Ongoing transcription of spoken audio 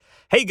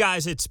Hey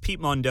guys, it's Pete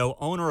Mundo,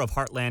 owner of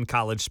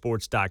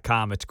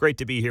HeartlandCollegeSports.com. It's great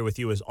to be here with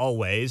you as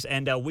always.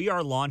 And we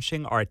are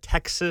launching our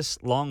Texas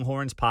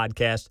Longhorns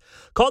podcast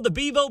called the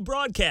Bevo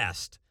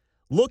Broadcast.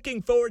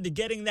 Looking forward to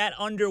getting that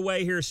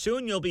underway here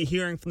soon. You'll be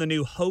hearing from the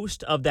new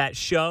host of that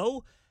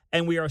show.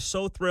 And we are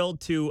so thrilled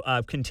to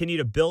continue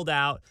to build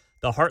out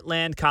the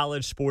Heartland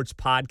College Sports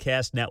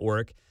Podcast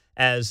Network.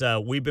 As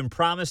we've been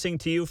promising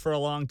to you for a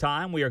long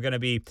time, we are going to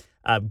be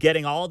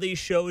getting all these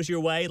shows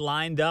your way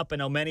lined up. I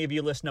know many of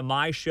you listen to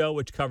my show,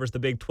 which covers the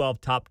Big 12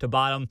 top to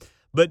bottom.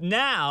 But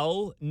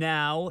now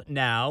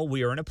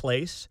we are in a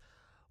place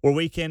where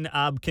we can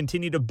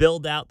continue to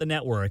build out the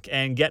network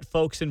and get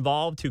folks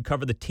involved who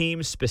cover the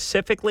teams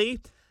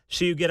specifically,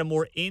 so you get a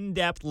more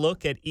in-depth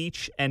look at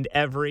each and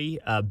every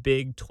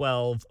Big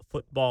 12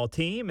 football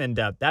team. And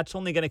that's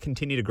only going to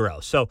continue to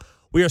grow. So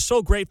we are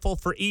so grateful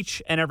for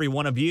each and every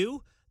one of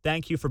you.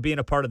 Thank you for being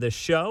a part of this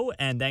show,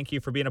 and thank you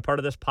for being a part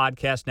of this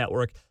podcast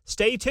network.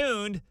 Stay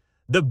tuned.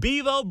 The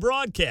Bevo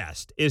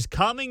Broadcast is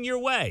coming your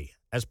way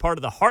as part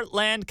of the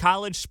Heartland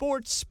College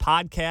Sports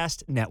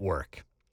Podcast Network.